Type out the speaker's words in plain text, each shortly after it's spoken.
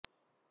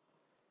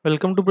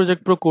Welcome to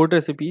ProjectPro Code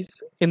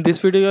Recipes. In this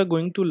video, you are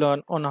going to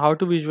learn on how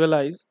to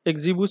visualize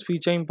XGBoost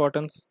feature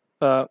importance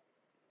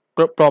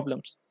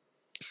problems.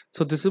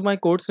 So this is my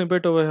code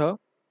snippet over here.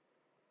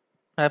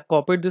 I have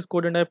copied this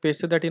code and I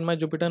pasted that in my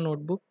Jupyter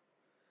notebook.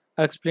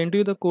 I'll explain to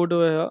you the code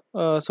over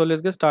here. So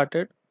let's get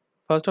started.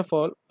 First of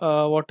all,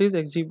 what is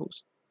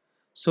XGBoost?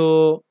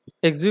 So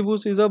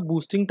XGBoost is a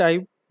boosting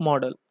type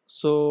model.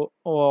 So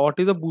what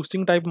is a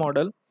boosting type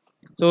model?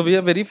 So we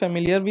are very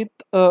familiar with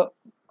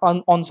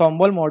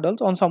ensemble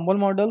models. Ensemble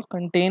models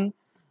contain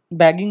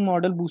bagging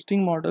model,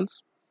 boosting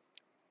models.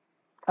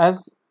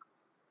 As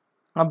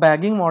a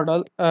bagging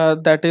model,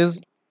 that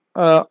is,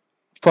 uh,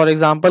 for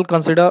example,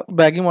 consider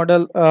bagging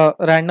model.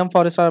 Random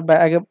forests are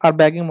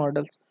bagging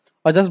models,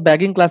 or just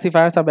bagging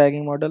classifiers are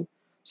bagging model.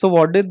 So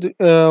what did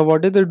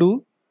they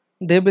do?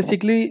 They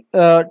basically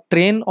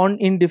train on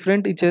in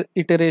different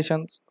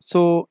iterations.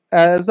 So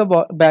as a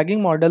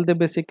bagging model, they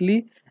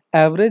basically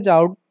average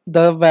out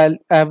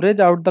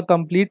the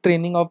complete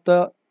training of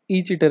the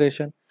each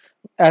iteration,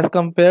 as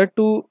compared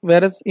to,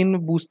 whereas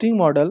in boosting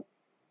model,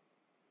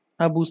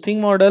 a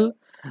boosting model,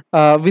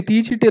 with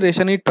each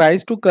iteration it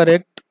tries to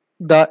correct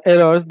the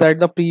errors that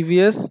the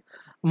previous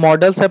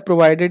models have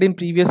provided in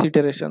previous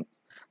iterations.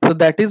 So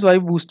that is why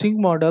boosting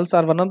models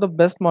are one of the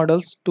best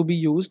models to be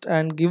used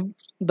and give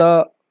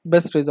the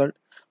best result.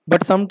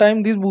 But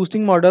sometimes these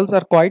boosting models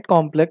are quite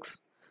complex,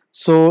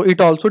 so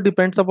it also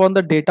depends upon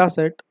the data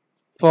set.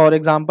 For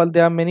example,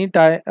 there are many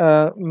times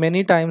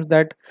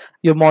that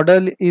your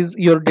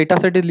data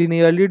set is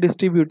linearly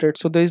distributed,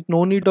 so there is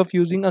no need of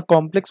using a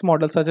complex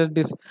model such as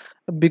this,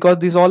 because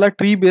these all are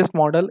tree based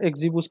model,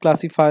 XGBoost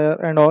classifier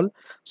and all.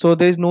 So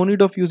there is no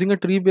need of using a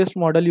tree based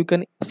model. You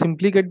can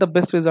simply get the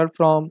best result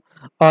from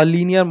a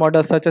linear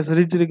model such as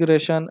ridge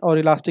regression or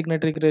elastic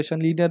net regression,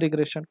 linear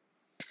regression.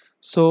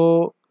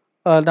 So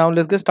now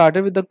let's get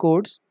started with the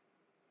codes.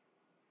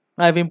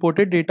 I've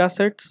imported data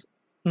sets.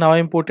 Now I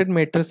imported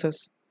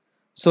matrices.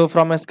 So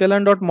from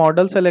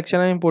sklearn.model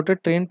selection, I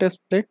imported train test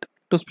split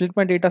to split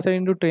my dataset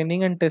into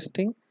training and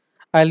testing.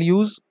 I'll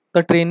use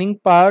the training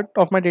part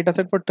of my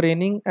dataset for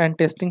training and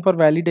testing for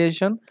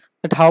validation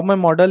that how my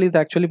model is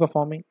actually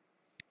performing.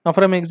 Now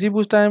from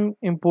XGBoost, I'm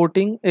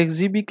importing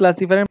XGB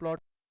classifier and plot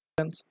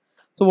importance.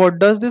 So what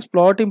does this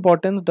plot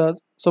importance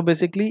does? So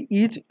basically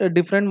each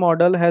different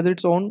model has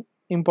its own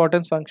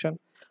importance function.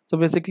 So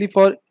basically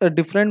for a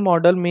different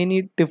model may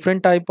need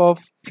different type of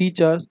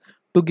features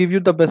to give you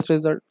the best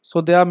result.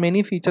 So there are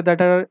many features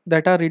that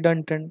are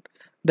redundant.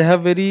 They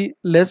have very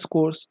less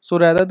scores. So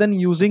rather than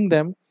using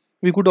them,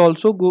 we could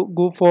also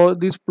go for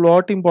this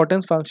plot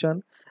importance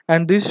function,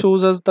 and this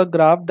shows us the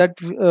graph that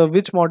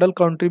which model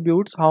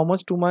contributes how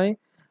much to my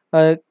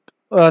uh,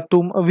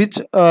 which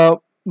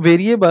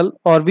variable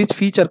or which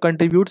feature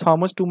contributes how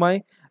much to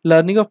my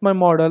learning of my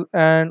model,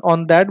 and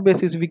on that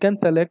basis we can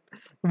select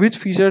which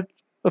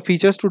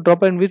features to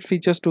drop and which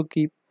features to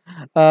keep.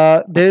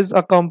 There is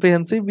a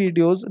comprehensive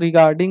videos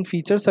regarding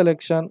feature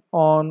selection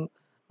uh,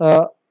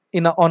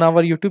 on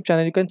our YouTube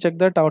channel. You can check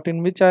that out,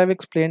 in which I have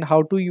explained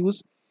how to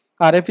use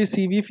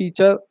RFECV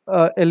feature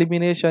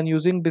elimination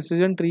using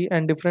decision tree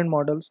and different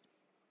models,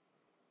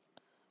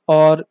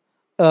 or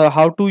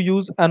how to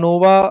use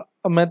ANOVA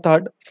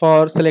method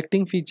for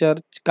selecting feature,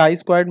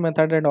 chi-squared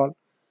method and all.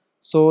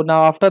 So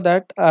now after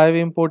that, I'm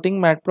importing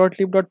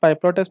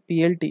matplotlib.pyplot as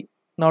PLT.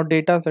 Now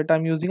dataset,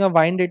 I'm using a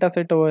wine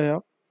dataset over here.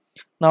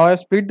 Now I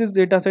split this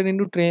dataset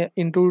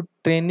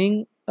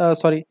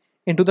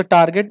into the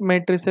target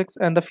matrices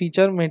and the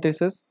feature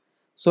matrices.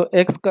 So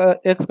X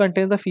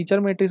contains the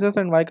feature matrices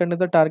and Y contains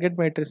the target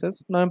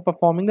matrices. Now I'm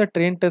performing the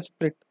train test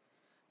split.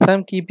 So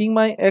I'm keeping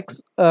my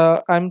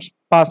I'm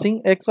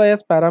passing XY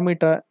as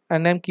parameter,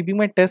 and I'm keeping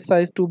my test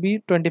size to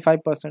be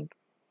 25%.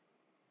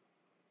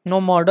 Now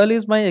model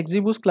is my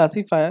XGBoost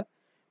classifier,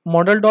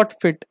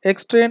 model.fit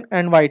xtrain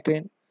and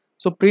ytrain.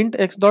 So print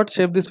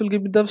x.shape, this will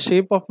give me the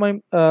shape of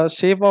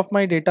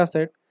my data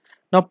set.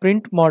 Now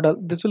print model,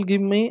 this will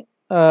give me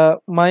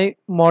my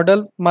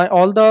model, my uh,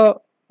 all the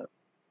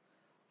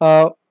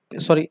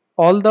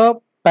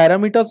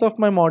parameters of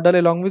my model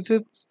along with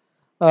its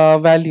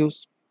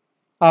values.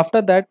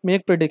 After that,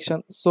 make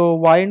prediction. So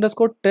y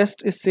underscore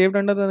test is saved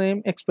under the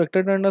name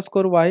expected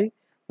underscore y.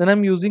 Then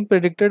I'm using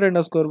predicted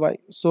underscore y.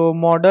 So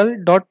model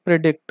dot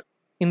predict.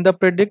 In the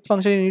predict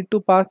function, you need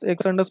to pass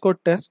x underscore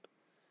test,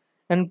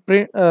 and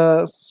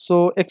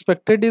so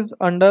expected is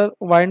under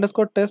y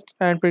underscore test,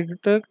 and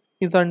predicted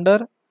is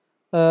under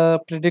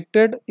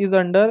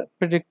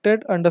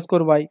predicted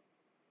underscore y.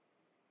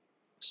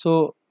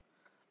 So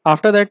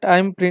after that,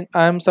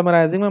 I'm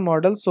summarizing my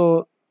model.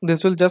 So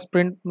this will just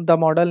print the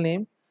model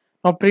name.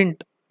 Now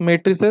print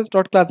matrices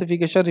dot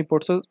classification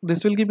report. So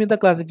this will give me the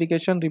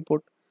classification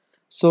report.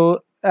 So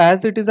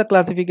as it is a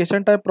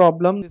classification type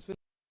problem, this will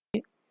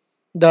be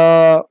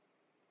the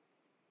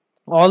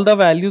all the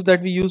values that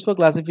we use for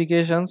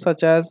classification,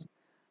 such as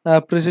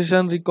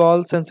precision,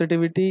 recall,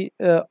 sensitivity,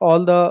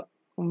 all the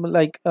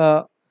like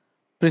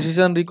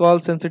precision, recall,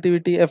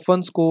 sensitivity,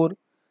 F1 score,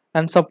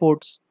 and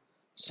supports.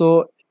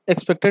 So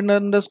expected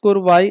underscore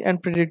y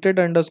and predicted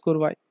underscore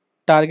y.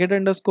 target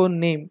underscore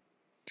name.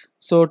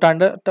 So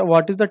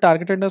what is the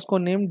target underscore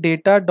name?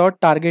 Data dot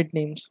target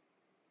names.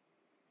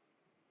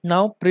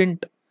 Now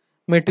print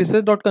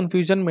matrices dot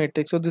confusion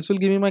matrix. So this will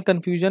give me my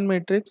confusion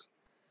matrix.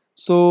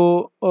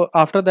 So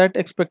after that,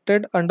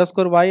 expected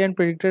underscore y and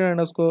predicted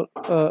underscore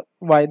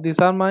y, these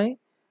are my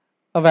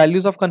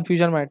values of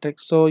confusion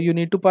matrix. So you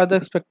need to pass the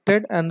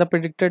expected and the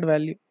predicted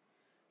value.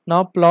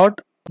 Now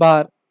plot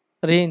bar,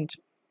 range,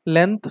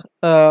 length.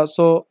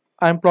 So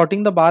I'm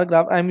plotting the bar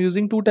graph. I'm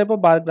using two type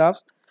of bar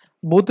graphs.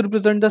 Both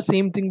represent the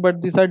same thing,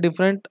 but these are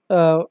different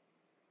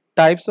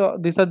types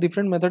of, these are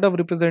different method of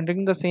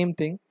representing the same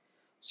thing.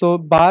 So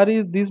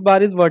this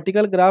bar is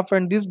vertical graph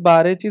and this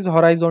bar h is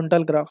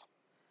horizontal graph.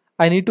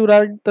 I need to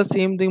write the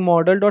same thing,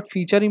 model dot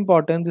feature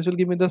importance. This will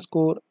give me the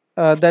score.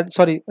 That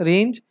sorry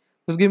range.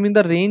 This give me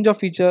the range of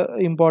feature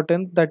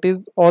importance. That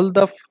is all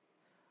the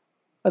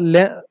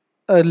le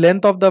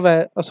length of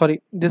the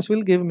sorry. This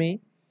will give me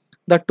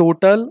the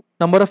total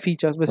number of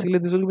features. Basically,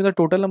 this will give me the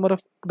total number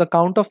of the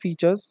count of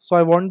features. So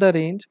I want the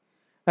range,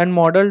 and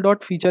model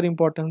dot feature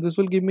importance. This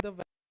will give me the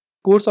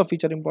course of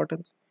feature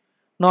importance.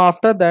 Now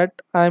after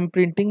that, I am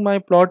printing my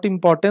plot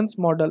importance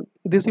model.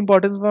 This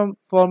importance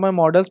for my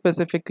model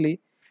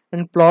specifically,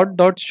 and plot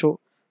dot show.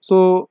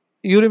 So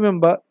you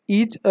remember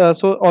each.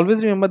 So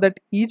always remember that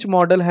each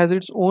model has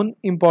its own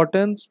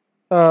importance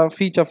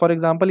feature. For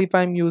example, if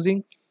I am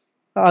using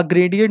a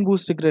gradient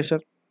boost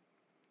regression,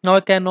 now I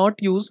cannot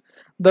use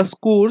the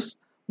scores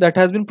that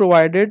has been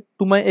provided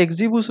to my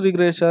XGBoost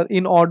regressor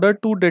in order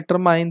to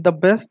determine the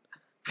best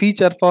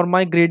feature for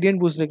my gradient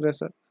boost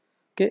regressor.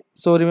 Okay,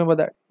 so remember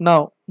that.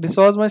 Now this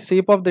was my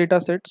shape of data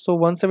set. So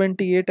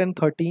 178 and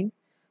 13.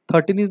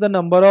 13 is the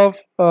number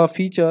of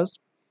features.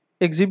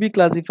 XGB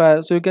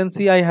classifier. So you can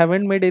see I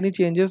haven't made any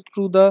changes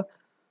uh,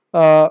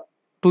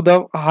 to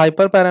the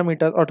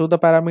hyperparameters or to the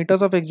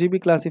parameters of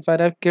XGB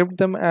classifier. I've kept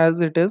them as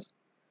it is.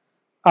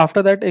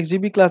 After that,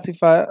 XGB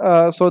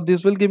classifier. So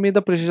this will give me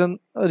the precision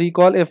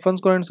recall, F1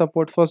 score and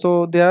support for.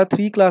 So there are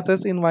three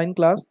classes in one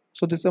class.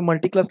 So this is a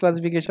multi-class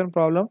classification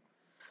problem.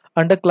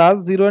 Under class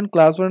 0 and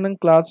class 1 and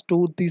class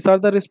 2, these are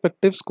the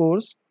respective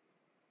scores.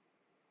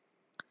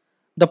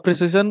 The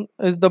precision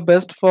is the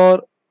best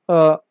for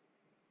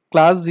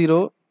class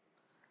 0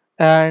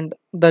 and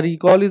the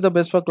recall is the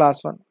best for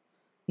class 1.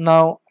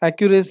 Now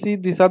accuracy,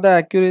 these are the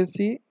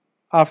accuracy.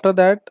 After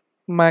that,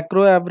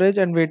 macro average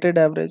and weighted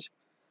average.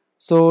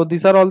 So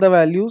these are all the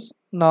values.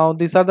 Now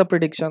these are the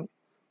prediction.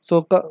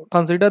 So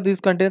consider these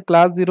contain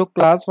class 0,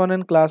 class 1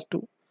 and class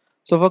 2.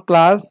 So for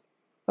class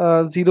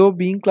 0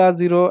 being class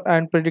 0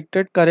 and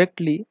predicted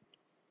correctly,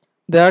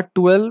 there are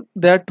 12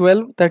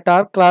 that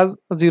are class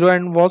 0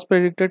 and was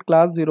predicted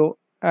class 0,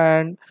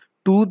 and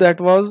 2 that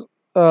was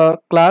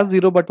class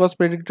 0 but was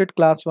predicted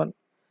class 1.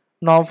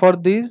 Now for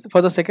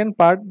the second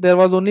part, there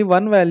was only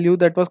one value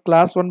that was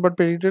class 1 but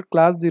predicted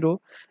class 0,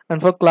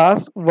 and for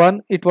class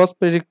 1 it was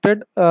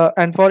predicted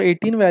and for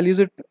 18 values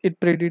it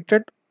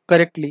predicted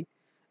correctly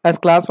as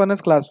class 1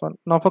 as class 1.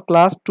 Now for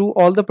class 2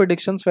 all the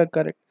predictions were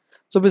correct.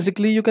 So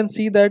basically you can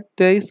see that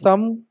there is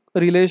some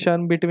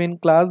relation between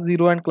class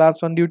 0 and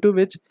class 1, due to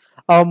which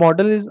our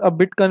model is a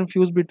bit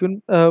confused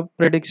between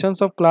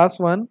predictions of class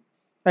 1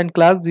 and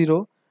class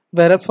 0,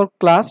 whereas for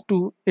class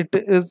 2 it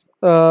is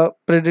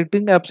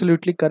predicting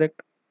absolutely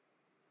correct.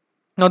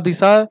 Now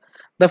these are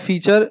the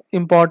feature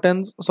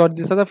importance, sorry,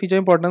 these are the feature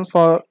importance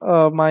for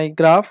my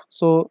graph.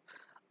 So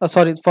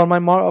sorry, for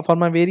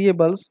my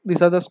variables,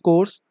 these are the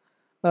scores.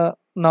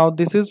 Now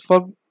this is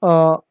for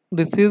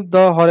this is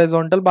the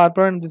horizontal bar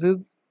plot, and this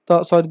is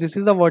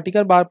the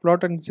vertical bar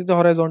plot, and this is the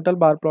horizontal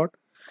bar plot.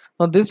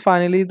 Now this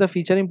finally is the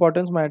feature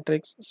importance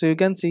matrix. So you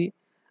can see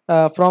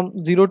from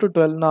 0 to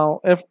 12.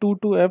 Now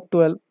F2 to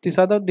F12, these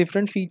are the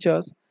different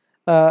features.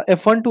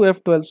 F1 to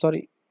F12,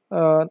 sorry,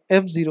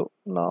 F0.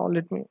 Now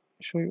let me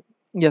show you.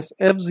 Yes,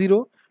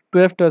 F0 to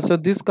F12.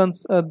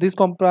 So this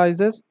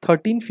comprises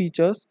 13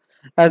 features,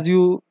 as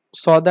you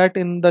saw that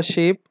in the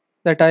shape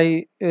that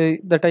I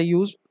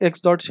used, x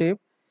dot shape.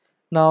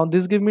 Now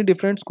this give me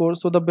different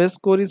scores. So the best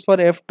score is for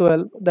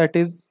F12, that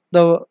is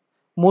the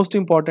most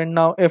important.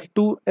 Now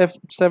F2,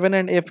 F7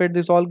 and F8,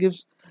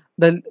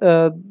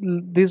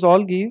 this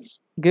all gives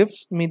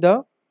gives me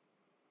the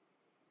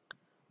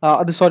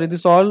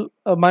this all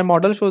my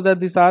model shows that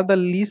these are the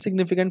least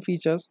significant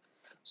features.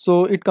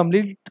 So it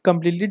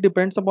completely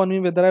depends upon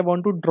me whether I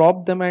want to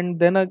drop them and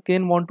then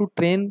again want to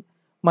train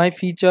my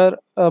feature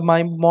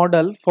my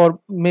model for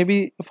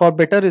maybe for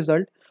better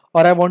result,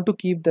 or I want to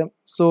keep them.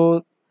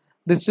 So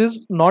this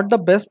is not the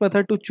best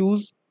method to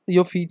choose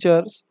your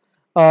features.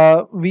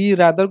 We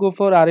rather go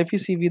for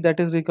RFECV, that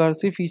is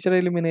recursive feature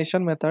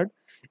elimination method,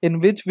 in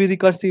which we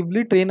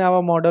recursively train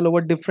our model over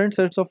different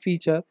sets of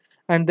feature,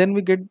 and then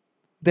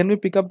we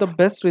pick up the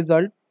best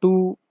result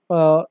to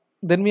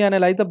then we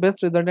analyze the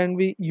best result and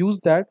we use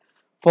that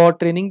for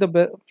training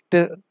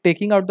the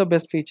taking out the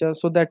best feature.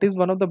 So that is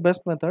one of the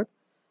best method.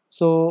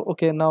 So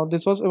okay, now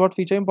this was about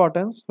feature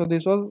importance. So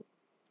this was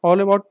all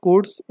about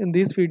codes in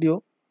this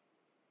video.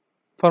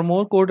 For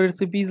more code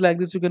recipes like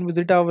this, you can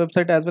visit our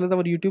website as well as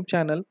our YouTube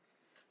channel.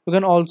 You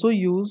can also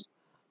use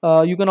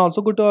You can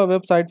also go to our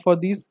website for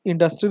these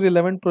industry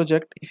relevant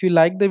project. If you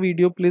like the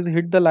video, please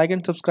hit the like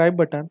and subscribe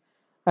button,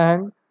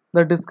 and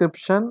the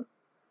description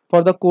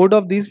for the code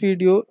of this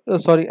video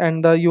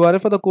and the URL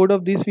for the code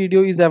of this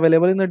video is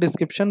available in the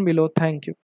description below. Thank you.